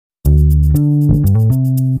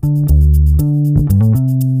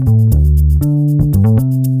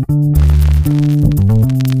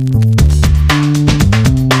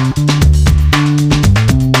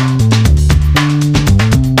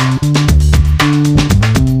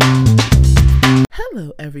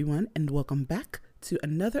welcome back to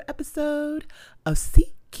another episode of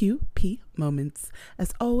CQP Moments.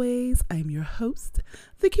 As always, I'm your host,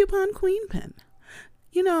 the Coupon Queen Pen.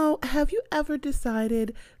 You know, have you ever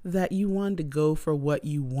decided that you wanted to go for what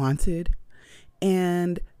you wanted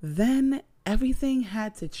and then everything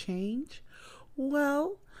had to change?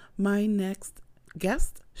 Well, my next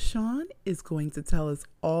guest, Sean, is going to tell us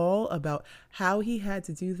all about how he had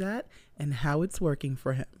to do that and how it's working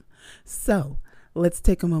for him. So let's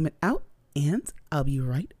take a moment out and I'll be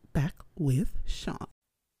right back with Sean.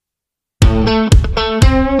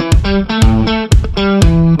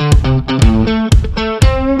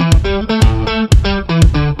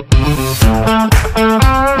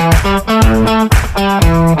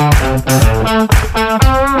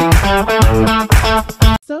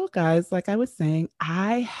 So guys, like I was saying,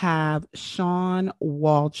 I have Sean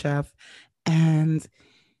Walchef, and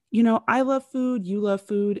you know, I love food, you love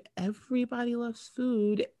food, everybody loves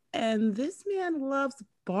food, and this man loves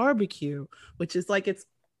barbecue, which is like its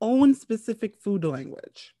own specific food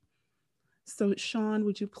language. So Sean,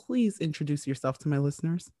 would you please introduce yourself to my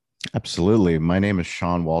listeners? Absolutely. My name is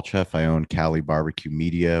Sean Walchef. I own Cali Barbecue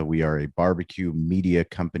Media. We are a barbecue media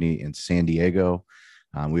company in San Diego.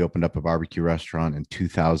 We opened up a barbecue restaurant in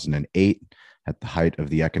 2008 at the height of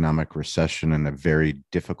the economic recession in a very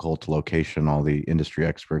difficult location. All the industry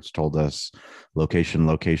experts told us location.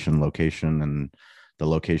 And the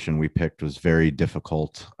location we picked was very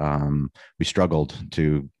difficult. We struggled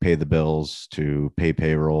to pay the bills, to pay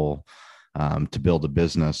payroll, to build a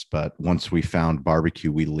business. But once we found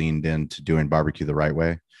barbecue, we leaned into doing barbecue the right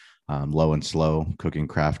way, low and slow, cooking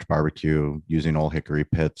craft barbecue, using old hickory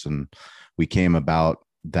pits. And we came about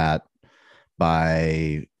that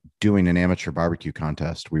by doing an amateur barbecue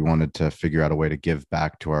contest. We wanted to figure out a way to give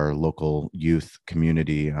back to our local youth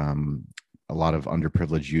community. A lot of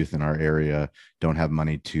underprivileged youth in our area don't have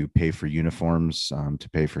money to pay for uniforms, to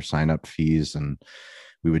pay for sign-up fees. And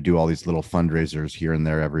we would do all these little fundraisers here and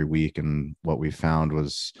there every week. And what we found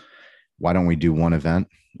was, why don't we do one event?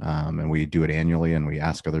 And we do it annually, and we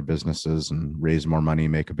ask other businesses and raise more money,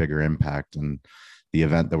 make a bigger impact. And the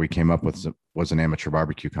event that we came up with was an amateur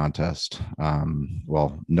barbecue contest.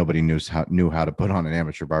 Well, nobody knew how to put on an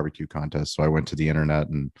amateur barbecue contest. So I went to the internet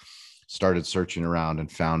and started searching around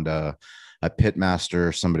and found a pit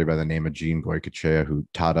master, somebody by the name of Gene Goycochea, who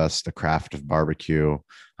taught us the craft of barbecue,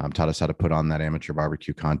 taught us how to put on that amateur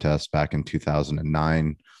barbecue contest back in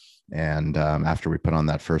 2009. And after we put on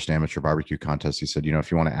that first amateur barbecue contest, he said, you know, if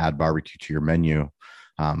you want to add barbecue to your menu,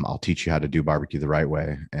 I'll teach you how to do barbecue the right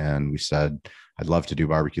way. And we said, I'd love to do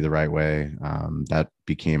barbecue the right way. That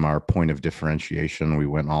became our point of differentiation. We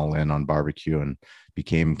went all in on barbecue and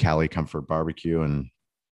became Cali Comfort Barbecue. And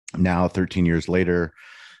now 13 years later,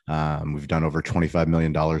 we've done over $25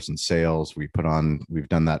 million in sales. We've done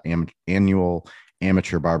that annual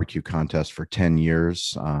amateur barbecue contest for 10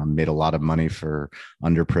 years, made a lot of money for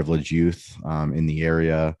underprivileged youth in the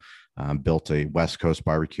area, built a West Coast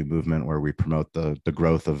barbecue movement where we promote the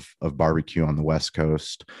growth of barbecue on the West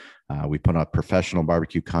Coast. We put on a professional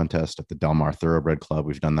barbecue contest at the Del Mar Thoroughbred Club.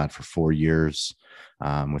 We've done that for 4 years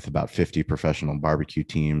with about 50 professional barbecue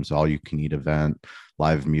teams, all you can eat event,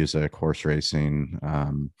 live music, horse racing.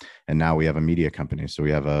 And now we have a media company. So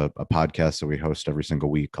we have a podcast that we host every single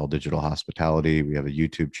week called Digital Hospitality. We have a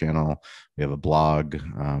YouTube channel. We have a blog.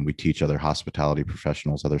 We teach other hospitality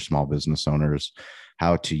professionals, other small business owners,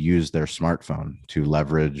 how to use their smartphone to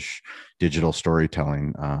leverage digital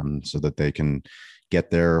storytelling so that they can get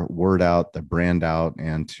their word out, the brand out,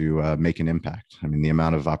 and to make an impact. I mean, the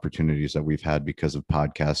amount of opportunities that we've had because of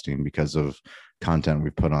podcasting, because of content we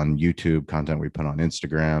put on YouTube, content we put on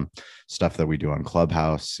Instagram, stuff that we do on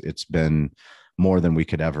Clubhouse, it's been more than we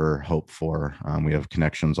could ever hope for. We have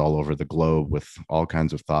connections all over the globe with all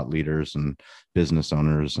kinds of thought leaders and business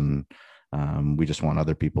owners, and we just want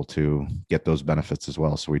other people to get those benefits as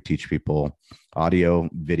well. So we teach people audio,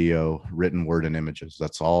 video, written word, and images.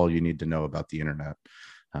 That's all you need to know about the internet.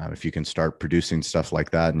 If you can start producing stuff like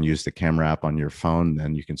that and use the camera app on your phone,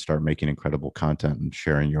 then you can start making incredible content and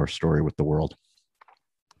sharing your story with the world.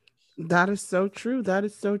 That is so true. That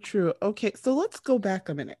is so true. Okay, so let's go back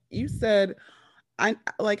a minute. You said,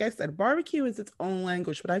 like I said, barbecue is its own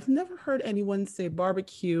language, but I've never heard anyone say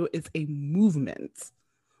barbecue is a movement.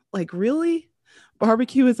 Like, really?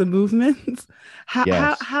 Barbecue is a movement?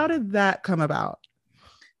 Yes. How did that come about?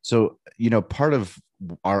 So, you know, part of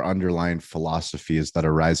our underlying philosophy is that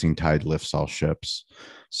a rising tide lifts all ships.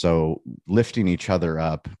 So lifting each other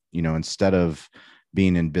up, you know, instead of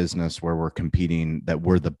being in business where we're competing that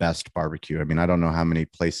we're the best barbecue. I mean, I don't know how many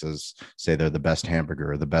places say they're the best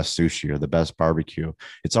hamburger or the best sushi or the best barbecue.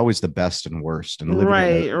 It's always the best and worst. And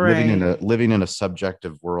Right, right. living in a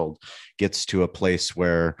subjective world gets to a place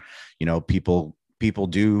where, people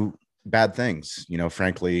do bad things.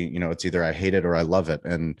 Frankly, it's either I hate it or I love it.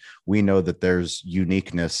 And we know that there's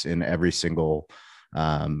uniqueness in every single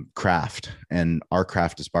craft, and our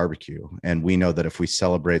craft is barbecue. And we know that if we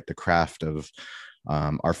celebrate the craft of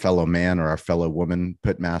our fellow man or our fellow woman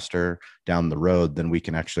pitmaster down the road, then we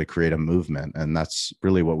can actually create a movement. And that's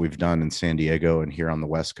really what we've done in San Diego and here on the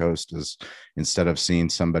West Coast. Is instead of seeing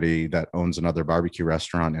somebody that owns another barbecue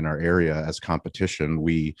restaurant in our area as competition,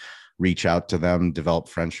 we reach out to them, develop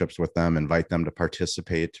friendships with them, invite them to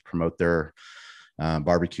participate, to promote their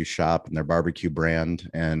barbecue shop and their barbecue brand.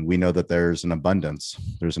 And we know that there's an abundance.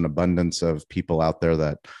 There's an abundance of people out there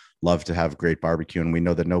that love to have great barbecue. And we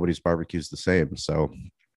know that nobody's barbecue is the same. So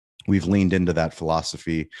we've leaned into that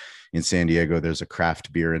philosophy in San Diego. There's a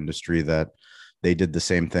craft beer industry that they did the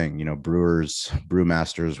same thing.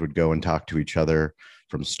 Brewmasters would go and talk to each other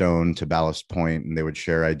from Stone to Ballast Point, and they would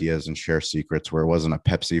share ideas and share secrets, where it wasn't a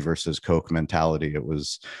Pepsi versus Coke mentality. It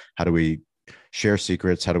was, how do we share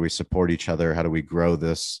secrets? How do we support each other? How do we grow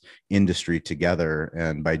this industry together?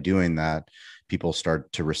 And by doing that, people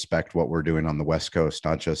start to respect what we're doing on the West Coast,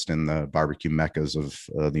 not just in the barbecue meccas of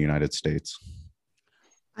the United States.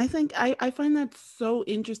 I think I find that so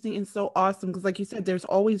interesting and so awesome because, like you said, there's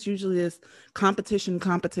always usually this competition,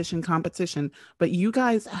 competition, competition. But you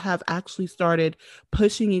guys have actually started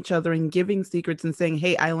pushing each other and giving secrets and saying,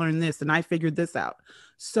 "Hey, I learned this and I figured this out."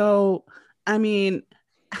 So, I mean,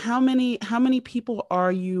 how many people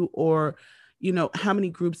are you, or how many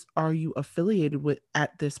groups are you affiliated with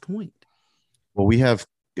at this point? Well, we have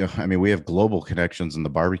global connections in the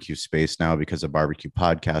barbecue space now because of barbecue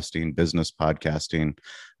podcasting, business podcasting.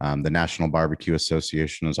 The National Barbecue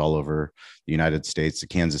Association is all over the United States. The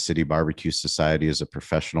Kansas City Barbecue Society is a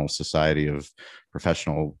professional society of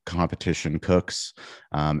professional competition cooks,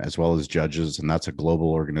 as well as judges, and that's a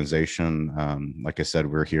global organization. Like I said,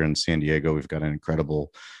 we're here in San Diego. We've got an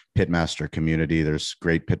incredible pitmaster community. There's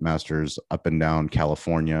great pitmasters up and down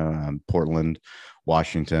California, Portland,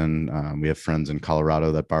 Washington. We have friends in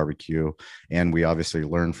Colorado that barbecue, and we obviously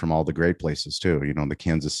learn from all the great places too. The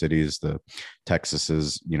Kansas Cities, the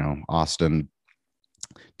Texases, Austin,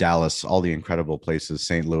 Dallas, all the incredible places,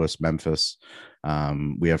 St. Louis, Memphis.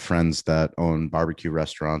 We have friends that own barbecue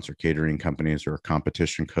restaurants or catering companies or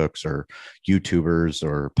competition cooks or YouTubers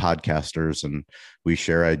or podcasters, and we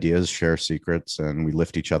share ideas, share secrets, and we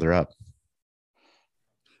lift each other up.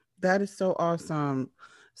 That is so awesome.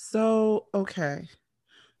 So, okay.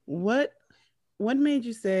 What what made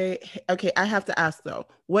you say, okay, I have to ask though,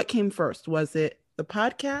 what came first? Was it the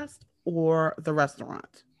podcast or the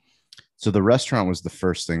restaurant? So the restaurant was the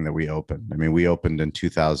first thing that we opened. I mean, we opened in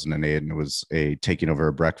 2008, and it was a taking over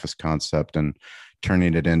a breakfast concept and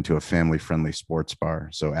turning it into a family friendly sports bar.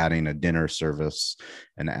 So adding a dinner service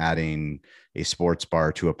and adding a sports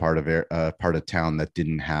bar to a part of town that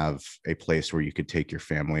didn't have a place where you could take your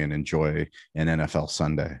family and enjoy an NFL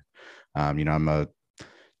Sunday. I'm a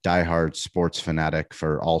diehard sports fanatic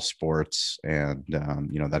for all sports, and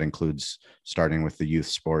that includes starting with the youth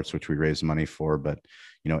sports, which we raise money for. But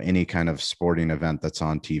any kind of sporting event that's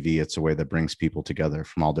on TV, it's a way that brings people together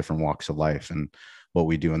from all different walks of life. And what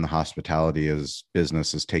we do in the hospitality is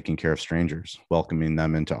business is taking care of strangers, welcoming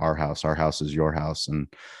them into our house. Our house is your house. And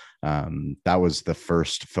that was the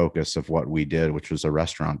first focus of what we did, which was a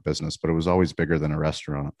restaurant business. But it was always bigger than a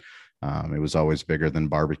restaurant. It was always bigger than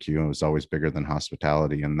barbecue. It was always bigger than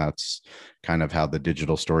hospitality. And that's kind of how the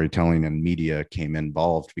digital storytelling and media came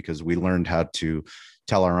involved, because we learned how to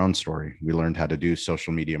tell our own story. We learned how to do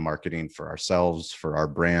social media marketing for ourselves, for our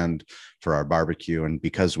brand, for our barbecue. And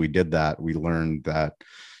because we did that, we learned that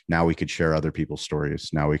now we could share other people's stories.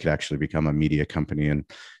 Now we could actually become a media company and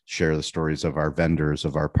share the stories of our vendors,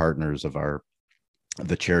 of our partners, of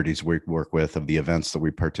the charities we work with, of the events that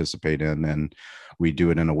we participate in. And we do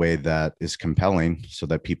it in a way that is compelling so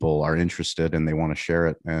that people are interested and they want to share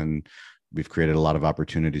it. And we've created a lot of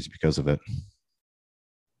opportunities because of it.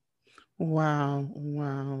 Wow,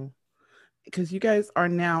 wow. Because you guys are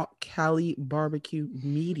now Cali Barbecue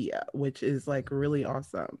Media, which is like really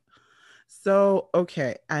awesome. So,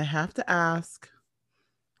 okay, I have to ask,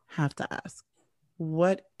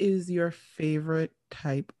 what is your favorite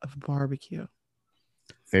type of barbecue?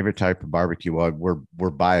 Favorite type of barbecue? Well,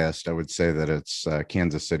 we're biased. I would say that it's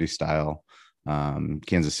Kansas City style.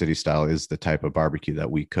 Kansas City style is the type of barbecue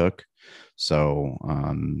that we cook. So,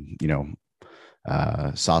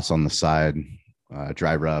 sauce on the side,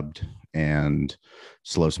 dry rubbed, and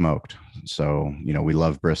slow smoked. So, we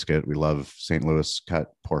love brisket. We love St. Louis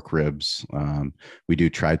cut pork ribs. We do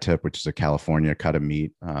tri-tip, which is a California cut of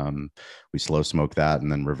meat. We slow smoke that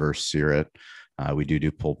and then reverse sear it. We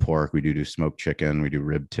do pulled pork. We do smoked chicken. We do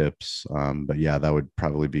rib tips. But yeah, that would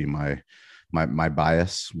probably be my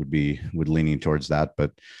bias would leaning towards that.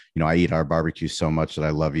 But I eat our barbecue so much that I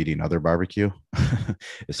love eating other barbecue,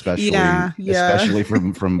 especially Yeah.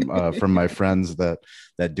 from my friends that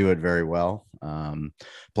do it very well.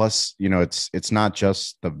 Plus, it's not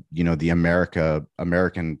just the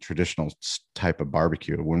American traditional type of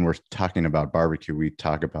barbecue. When we're talking about barbecue, we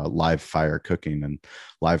talk about live fire cooking, and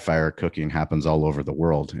live fire cooking happens all over the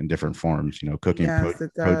world in different forms. Cooking Yes,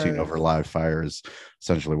 it protein over does. live fire is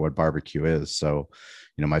essentially what barbecue is. So,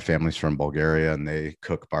 my family's from Bulgaria, and they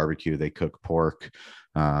cook barbecue. They cook pork.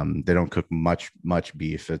 They don't cook much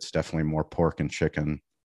beef. It's definitely more pork and chicken.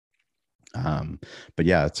 But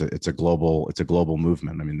yeah, it's a global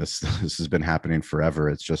movement. I mean, this this has been happening forever.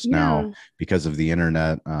 It's just now, Yeah. because of the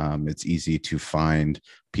internet, it's easy to find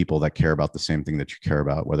people that care about the same thing that you care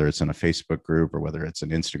about, whether it's in a Facebook group or whether it's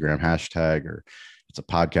an Instagram hashtag or it's a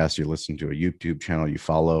podcast you listen to, a YouTube channel you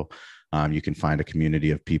follow. You can find a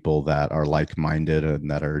community of people that are like-minded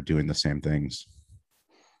and that are doing the same things.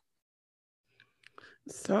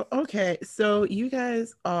 So, okay. So you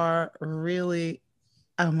guys are really,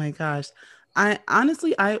 oh my gosh. I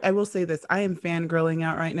honestly, I will say this. I am fangirling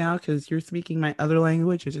out right now because you're speaking my other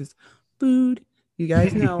language, which is food. You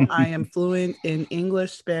guys know I am fluent in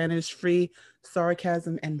English, Spanish, free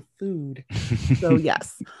sarcasm, and food. So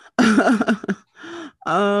yes.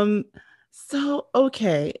 um, so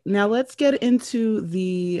okay, now let's get into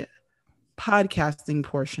the podcasting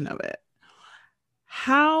portion of it.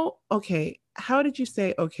 How did you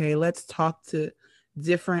say, okay, let's talk to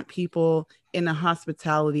different people in the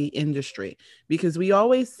hospitality industry? Because we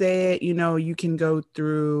always say it, you can go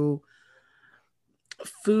through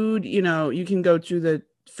food, you can go to the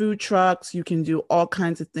food trucks, you can do all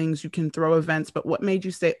kinds of things, you can throw events, but what made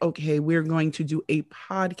you say, okay, we're going to do a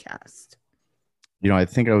podcast? I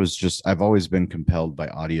think I've always been compelled by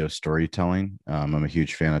audio storytelling. I'm a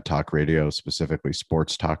huge fan of talk radio, specifically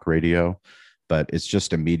sports talk radio, but it's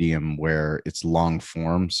just a medium where it's long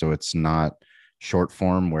form. So it's not short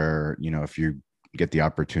form where, if you get the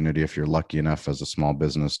opportunity, if you're lucky enough as a small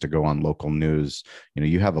business to go on local news,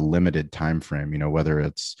 you have a limited time frame, whether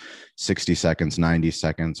it's 60 seconds, 90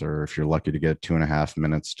 seconds, or if you're lucky to get 2.5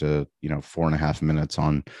 minutes to 4.5 minutes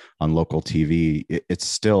on local TV, it's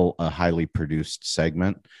still a highly produced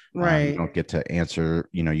segment. You Right. don't get to answer,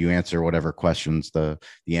 you answer whatever questions the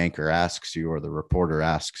anchor asks you or the reporter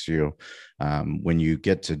asks you. When you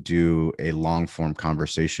get to do a long form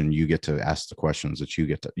conversation, you get to ask the questions that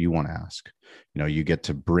you want to ask. You get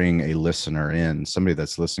to bring a listener in, somebody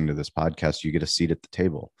that's listening to this podcast. You get a seat at the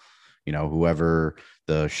table. Whoever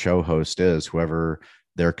the show host is, whoever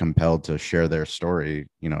they're compelled to share their story,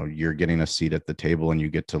 you're getting a seat at the table, and you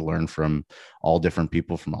get to learn from all different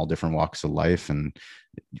people from all different walks of life. And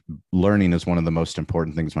learning is one of the most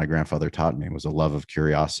important things my grandfather taught me, was a love of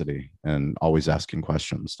curiosity and always asking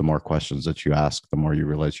questions. The more questions that you ask, the more you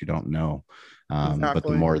realize you don't know. But the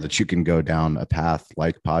Exactly. more that you can go down a path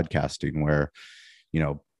like podcasting, where you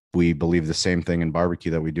know we believe the same thing in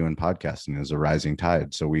barbecue that we do in podcasting, is a rising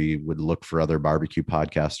tide. So we would look for other barbecue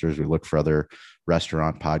podcasters, we look for other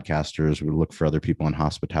restaurant podcasters, we look for other people in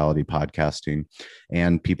hospitality podcasting,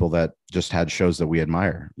 and people that just had shows that we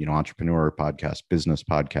admire, entrepreneur podcast, business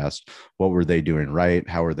podcast. What were they doing right?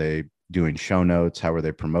 How are they doing show notes? How are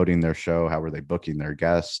they promoting their show? How are they booking their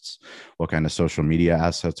guests? What kind of social media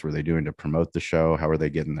assets were they doing to promote the show? How are they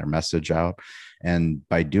getting their message out? And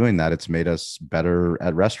by doing that, it's made us better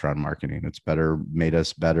at restaurant marketing. It's made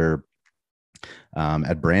us better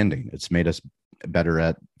at branding. It's made us better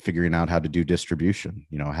at figuring out how to do distribution.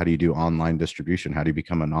 How do you do online distribution? How do you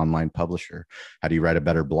become an online publisher? How do you write a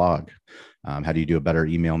better blog? How do you do a better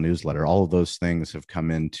email newsletter? All of those things have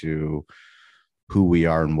come into who we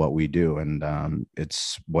are and what we do, and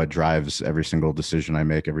it's what drives every single decision I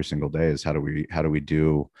make every single day. Is how do we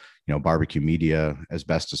do barbecue media as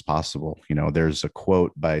best as possible. There's a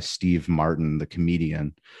quote by Steve Martin, the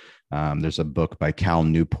comedian. There's a book by Cal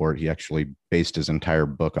Newport. He actually based his entire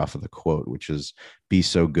book off of the quote, which is, be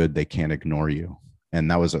so good they can't ignore you.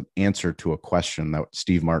 And that was an answer to a question that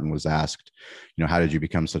Steve Martin was asked, how did you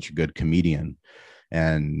become such a good comedian?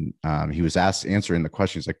 And he was answering the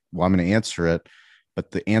question. He's like, well, I'm going to answer it, but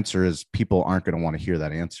the answer is, people aren't going to want to hear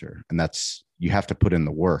that answer. And you have to put in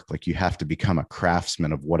the work. Like, you have to become a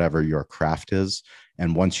craftsman of whatever your craft is.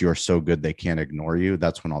 And once you're so good they can't ignore you,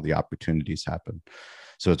 that's when all the opportunities happen.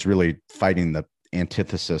 So it's really fighting the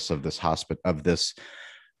antithesis of this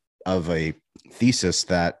of a thesis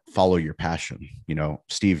that follow your passion. You know,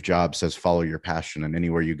 Steve Jobs says, follow your passion. And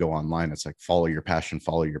anywhere you go online, it's like, follow your passion,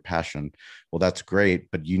 follow your passion. Well, that's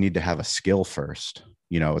great, but you need to have a skill first.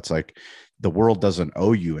 You know, it's like the world doesn't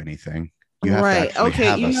owe you anything. You have to Right. actually Okay.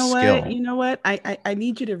 have You a know what? skill. You know what? I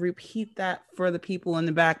need you to repeat that for the people in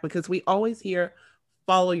the back because we always hear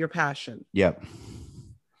follow your passion. Yep.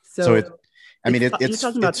 So So I mean, you're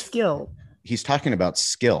talking about skill. he's talking about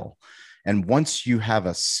skill. And once you have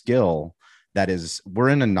a skill, that is, we're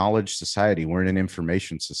in a knowledge society, we're in an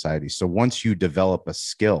information society. So once you develop a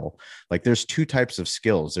skill, like there's two types of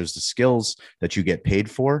skills. There's the skills that you get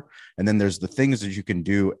paid for, and then there's the things that you can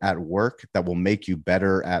do at work that will make you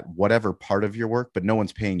better at whatever part of your work, but no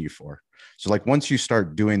one's paying you for. So like once you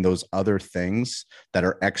start doing those other things that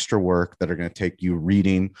are extra work that are going to take you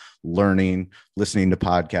reading, learning, listening to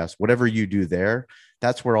podcasts, whatever you do there,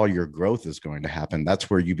 that's where all your growth is going to happen. That's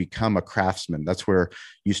where you become a craftsman. That's where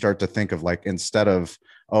you start to think of like, instead of,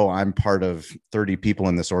 oh, I'm part of 30 people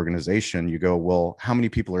in this organization, you go, well, how many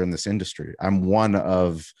people are in this industry? I'm one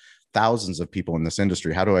of thousands of people in this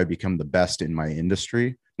industry. How do I become the best in my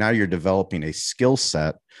industry? Now you're developing a skill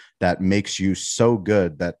set that makes you so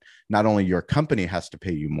good that not only your company has to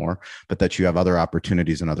pay you more, but that you have other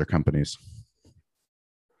opportunities in other companies.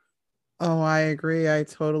 Oh, I agree. I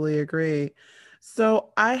totally agree. So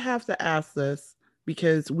I have to ask this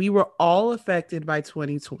because we were all affected by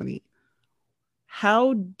 2020.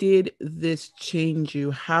 How did this change you?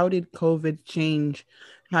 How did COVID change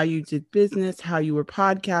how you did business, how you were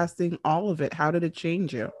podcasting, all of it? How did it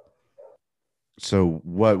change you? So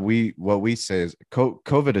what we say is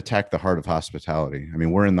COVID attacked the heart of hospitality. I mean,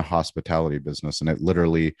 we're in the hospitality business, and it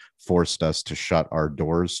literally forced us to shut our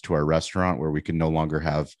doors to our restaurant where we could no longer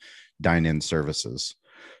have dine-in services.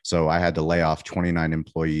 So I had to lay off 29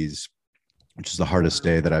 employees, which is the hardest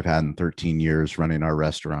day that I've had in 13 years running our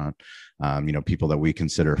restaurant. You know, people that we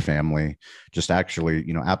consider family, just actually,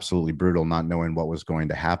 you know, absolutely brutal, not knowing what was going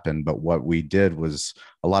to happen. But what we did was,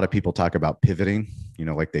 a lot of people talk about pivoting, you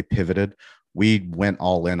know, like they pivoted. We went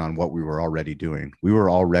all in on what we were already doing. We were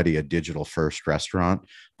already a digital first restaurant,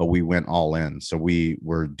 but we went all in. So we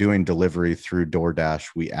were doing delivery through DoorDash.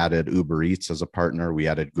 We added Uber Eats as a partner. We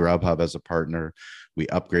added Grubhub as a partner. We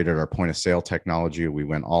upgraded our point of sale technology. We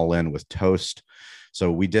went all in with Toast.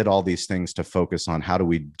 So we did all these things to focus on how do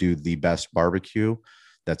we do the best barbecue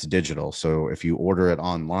that's digital. So if you order it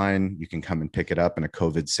online, you can come and pick it up in a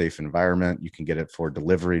COVID safe environment. You can get it for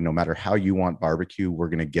delivery. No matter how you want barbecue, we're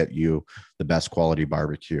going to get you the best quality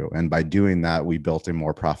barbecue. And by doing that, we built a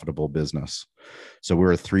more profitable business. So we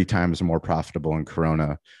were 3 times more profitable in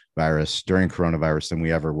during coronavirus than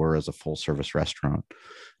we ever were as a full service restaurant.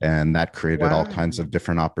 And that created all Wow. kinds of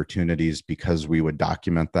different opportunities because we would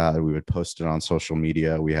document that. We would post it on social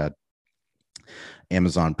media. We had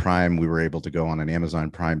Amazon Prime. We were able to go on an Amazon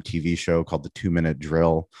Prime TV show called The 2-Minute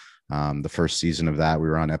Drill. The first season of that, we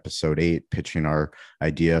were on episode 8, pitching our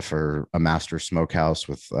idea for a master smokehouse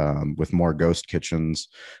with more ghost kitchens.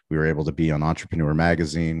 We were able to be on Entrepreneur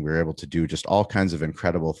Magazine. We were able to do just all kinds of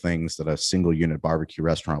incredible things that a single unit barbecue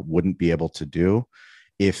restaurant wouldn't be able to do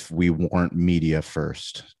if we weren't media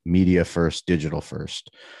first, digital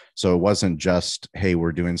first. So it wasn't just, hey,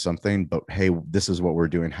 we're doing something, but hey, this is what we're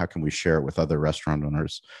doing. How can we share it with other restaurant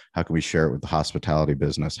owners? How can we share it with the hospitality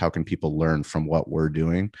business? How can people learn from what we're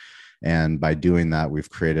doing? And by doing that, we've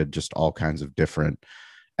created just all kinds of different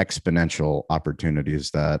exponential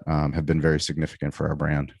opportunities that have been very significant for our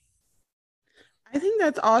brand. I think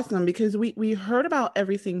that's awesome because we heard about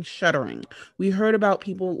everything shuttering. We heard about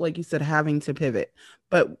people, like you said, having to pivot.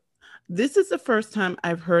 But this is the first time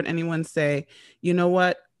I've heard anyone say, you know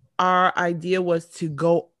what? Our idea was to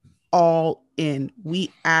go all in.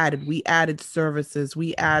 We added services,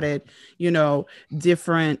 we added, you know,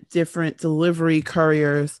 different delivery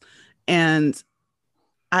couriers. And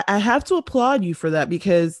I have to applaud you for that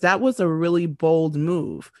because that was a really bold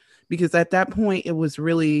move. Because at that point it was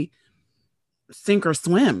really sink or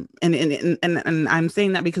swim. And I'm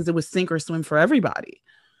saying that because it was sink or swim for everybody.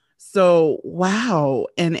 So wow.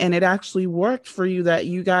 And it actually worked for you that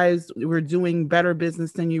you guys were doing better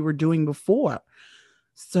business than you were doing before.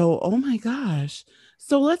 So oh my gosh.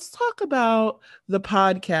 So let's talk about the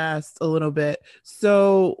podcast a little bit.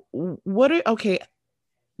 So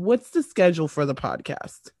what's the schedule for the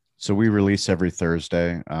podcast? So we release every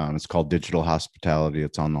Thursday. It's called Digital Hospitality.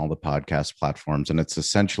 It's on all the podcast platforms, and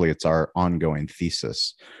it's our ongoing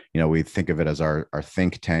thesis. You know, we think of it as our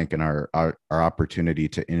think tank and our opportunity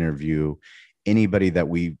to interview anybody that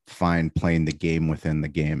we find playing the game within the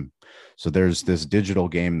game. So there's this digital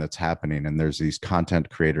game that's happening, and there's these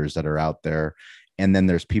content creators that are out there, And then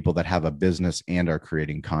there's people that have a business and are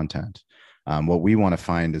creating content. What we want to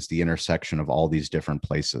find is the intersection of all these different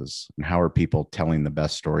places, and how are people telling the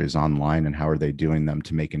best stories online, and how are they doing them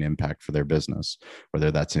to make an impact for their business,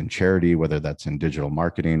 whether that's in charity, whether that's in digital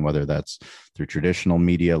marketing, whether that's through traditional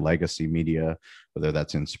media, legacy media, whether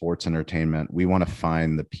that's in sports entertainment. We want to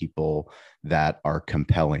find the people that are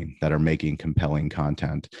compelling, that are making compelling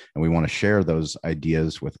content. And we want to share those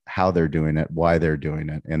ideas with how they're doing it, why they're doing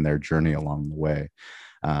it, and their journey along the way.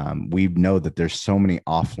 We know that there's so many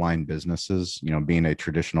offline businesses, being a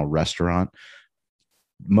traditional restaurant,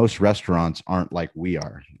 most restaurants aren't like we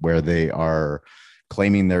are, where they are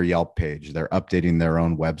claiming their Yelp page. They're updating their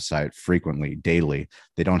own website frequently, daily.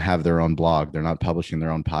 They don't have their own blog. They're not publishing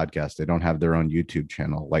their own podcast. They don't have their own YouTube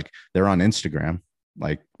channel. Like, they're on Instagram.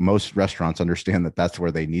 Like, most restaurants understand that that's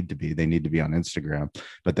where they need to be. They need to be on Instagram,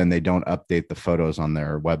 but then they don't update the photos on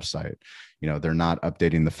their website. They're not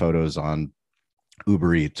updating the photos on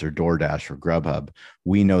Uber Eats or DoorDash or Grubhub.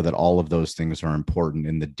 We know that all of those things are important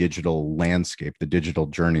in the digital landscape, the digital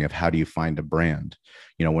journey of how do you find a brand.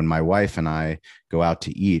 When my wife and I go out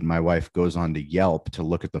to eat, my wife goes on to Yelp to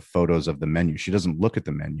look at the photos of the menu. She doesn't look at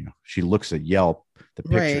the menu. She looks at Yelp, the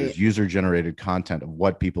pictures, Right. user-generated content of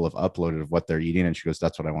what people have uploaded of what they're eating. And she goes,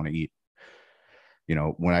 that's what I want to eat.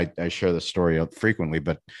 When I share this story frequently,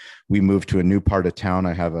 but we moved to a new part of town.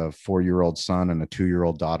 I have a 4-year-old son and a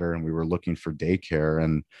 2-year-old daughter, and we were looking for daycare.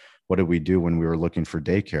 And what did we do when we were looking for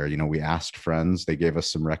daycare? We asked friends, they gave us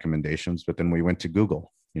some recommendations, but then we went to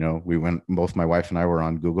Google. Both my wife and I were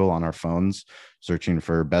on Google on our phones, searching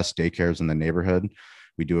for best daycares in the neighborhood.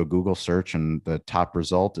 We do a Google search, and the top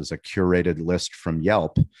result is a curated list from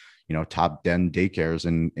Yelp, top 10 daycares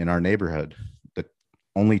in our neighborhood. The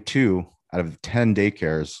only 2 out of 10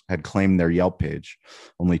 daycares had claimed their Yelp page.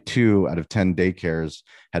 Only 2 out of 10 daycares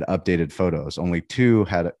had updated photos. Only 2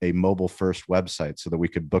 had a mobile first website so that we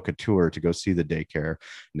could book a tour to go see the daycare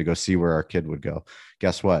and to go see where our kid would go.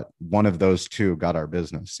 Guess what? One of those 2 got our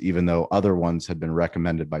business, even though other ones had been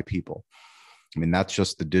recommended by people. I mean, that's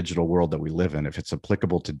just the digital world that we live in. If it's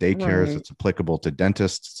applicable to daycares, Right. it's applicable to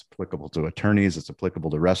dentists, it's applicable to attorneys, it's applicable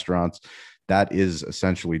to restaurants. That is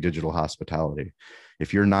essentially digital hospitality.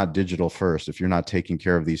 If you're not digital first, if you're not taking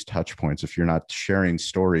care of these touch points, if you're not sharing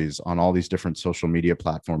stories on all these different social media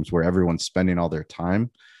platforms where everyone's spending all their time,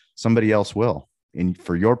 somebody else will. And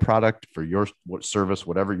for your product, for your service,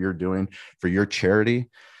 whatever you're doing, for your charity,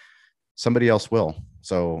 somebody else will.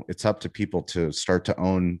 So it's up to people to start to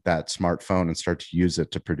own that smartphone and start to use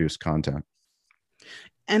it to produce content.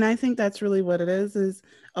 And I think that's really what it is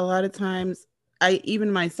a lot of times I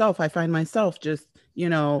find myself just,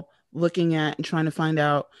 looking at and trying to find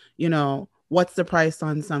out, what's the price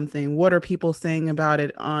on something? What are people saying about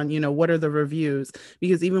it on, what are the reviews?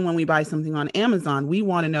 Because even when we buy something on Amazon, we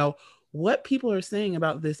want to know what people are saying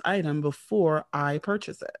about this item before I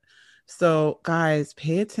purchase it. So, guys,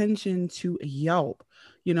 pay attention to Yelp.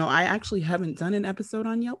 I actually haven't done an episode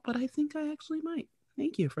on Yelp, but I think I actually might.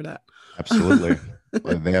 Thank you for that. Absolutely.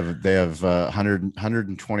 They have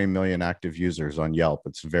 120 million active users on Yelp.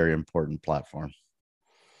 It's a very important platform.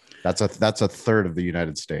 That's a third of the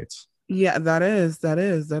United States. Yeah, that is.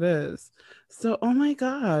 So, oh my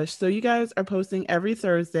gosh. So you guys are posting every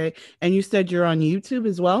Thursday, and you said you're on YouTube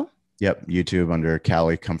as well? Yep, YouTube under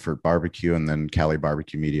Cali Comfort Barbecue, and then Cali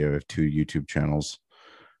Barbecue Media. We have 2 YouTube channels.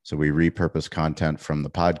 So we repurpose content from the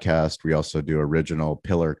podcast. We also do original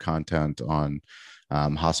pillar content on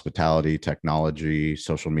hospitality, technology,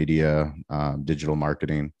 social media, digital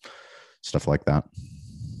marketing, stuff like that.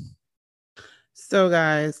 So,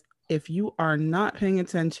 guys, if you are not paying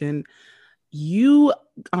attention, you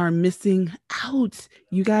are missing out.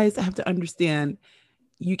 You guys have to understand,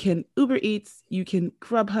 you can Uber Eats, you can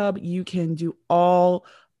Grubhub, you can do all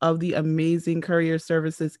of the amazing courier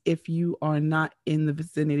services if you are not in the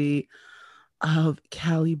vicinity of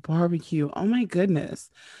Cali Barbecue. Oh my goodness.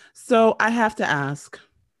 So I have to ask,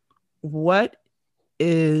 what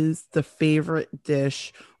is the favorite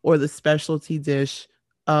dish or the specialty dish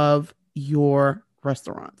of your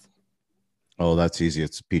restaurant? Oh, that's easy.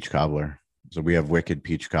 It's peach cobbler. So we have wicked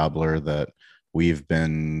peach cobbler that we've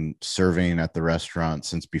been serving at the restaurant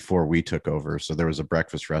since before we took over. So there was a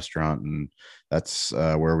breakfast restaurant, and that's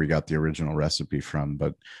where we got the original recipe from.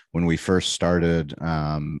 But when we first started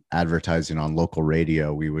advertising on local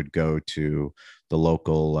radio, we would go to the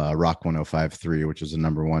local Rock 105.3, which is the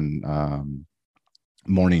 #1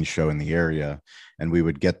 morning show in the area. And we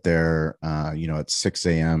would get there, at 6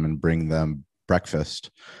 a.m. and bring them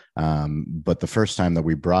breakfast. But the first time that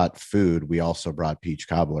we brought food, we also brought peach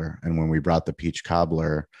cobbler. And when we brought the peach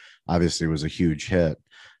cobbler, obviously it was a huge hit.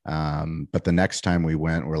 But the next time we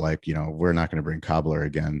went, we're like, we're not going to bring cobbler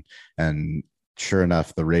again. And sure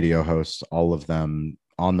enough, the radio hosts, all of them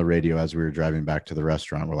on the radio as we were driving back to the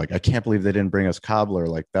restaurant, were like, I can't believe they didn't bring us cobbler.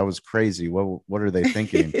 Like, that was crazy. What are they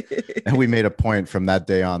thinking? And we made a point from that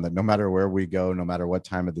day on that no matter where we go, no matter what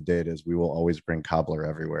time of the day it is, we will always bring cobbler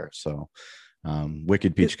everywhere. So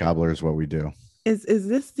wicked peach cobbler is what we do. Is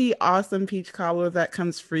this the awesome peach cobbler that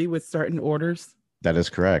comes free with certain orders? That is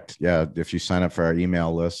correct. Yeah. If you sign up for our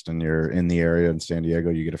email list and you're in the area in San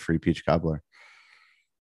Diego, you get a free peach cobbler.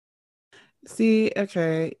 See,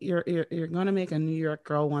 okay, you're gonna make a New York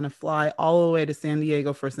girl want to fly all the way to San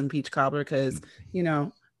Diego for some peach cobbler because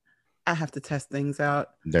I have to test things out.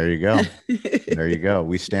 There you go. There you go.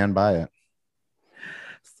 We stand by it.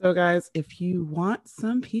 So, guys, if you want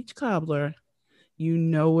some peach cobbler, you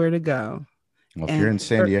know where to go. Well, if you're in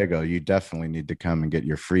San Diego, you definitely need to come and get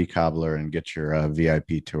your free cobbler and get your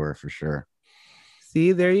VIP tour for sure.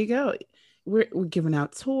 See, there you go. We're giving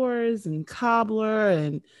out tours and cobbler,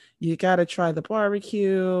 and you got to try the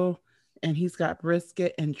barbecue. And he's got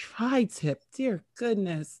brisket and tri-tip. Dear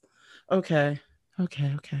goodness. Okay.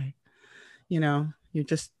 You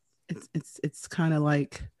just it's kind of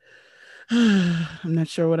like I'm not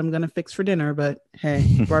sure what I'm gonna fix for dinner, but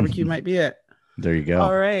hey, barbecue might be it. There you go.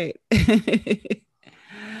 All right.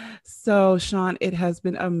 So, Sean, it has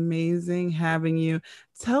been amazing having you.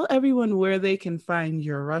 Tell everyone where they can find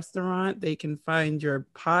your restaurant, they can find your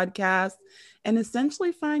podcast, and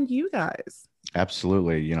essentially find you guys.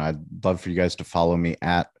 Absolutely. I'd love for you guys to follow me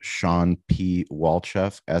at Shawn P.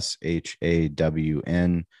 Walchef,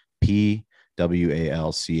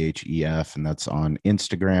 ShawnPWalchef. And that's on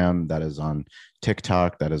Instagram. That is on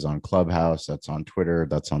TikTok. That is on Clubhouse. That's on Twitter.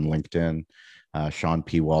 That's on LinkedIn. Shawn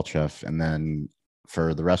P. Walchef. And then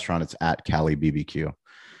for the restaurant, it's at Cali BBQ.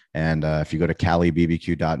 And if you go to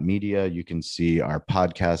calibbq.media, you can see our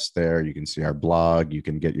podcast there. You can see our blog. You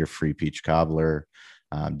can get your free peach cobbler.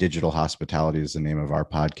 Digital Hospitality is the name of our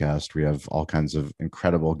podcast. We have all kinds of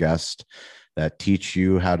incredible guests that teach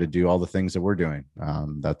you how to do all the things that we're doing.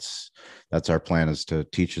 That's our plan, is to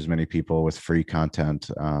teach as many people with free content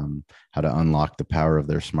how to unlock the power of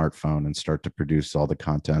their smartphone and start to produce all the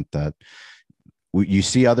content that you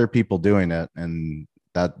see other people doing it. And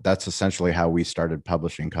that's essentially how we started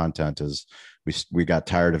publishing content. Is we got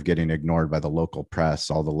tired of getting ignored by the local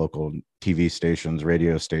press, all the local TV stations,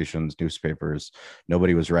 radio stations, newspapers.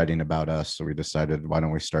 Nobody was writing about us. So we decided, why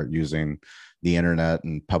don't we start using the internet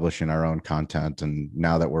and publishing our own content? And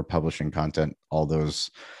now that we're publishing content, all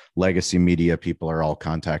those legacy media people are all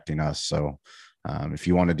contacting us. So if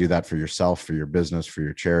you want to do that for yourself, for your business, for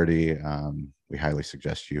your charity, we highly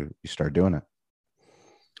suggest you start doing it.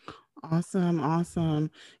 Awesome.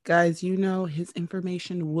 Guys, his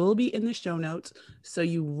information will be in the show notes, so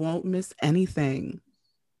you won't miss anything.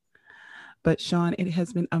 But Sean, it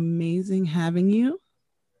has been amazing having you.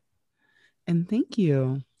 And thank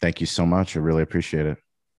you. Thank you so much. I really appreciate it.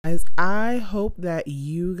 Guys, I hope that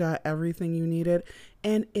you got everything you needed.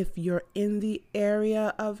 And if you're in the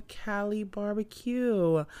area of Cali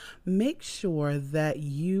Barbecue, make sure that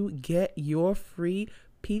you get your free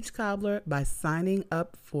peach cobbler by signing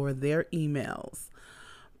up for their emails.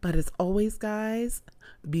 But as always, guys,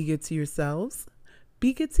 be good to yourselves,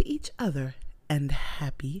 be good to each other, and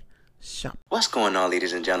happy shop. What's going on,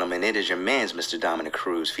 ladies and gentlemen? It is your man's Mr. Dominic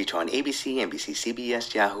Cruz, featured on ABC, NBC,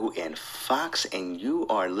 CBS, Yahoo, and Fox, and you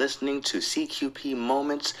are listening to CQP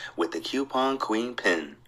Moments with the Coupon Queen Pen.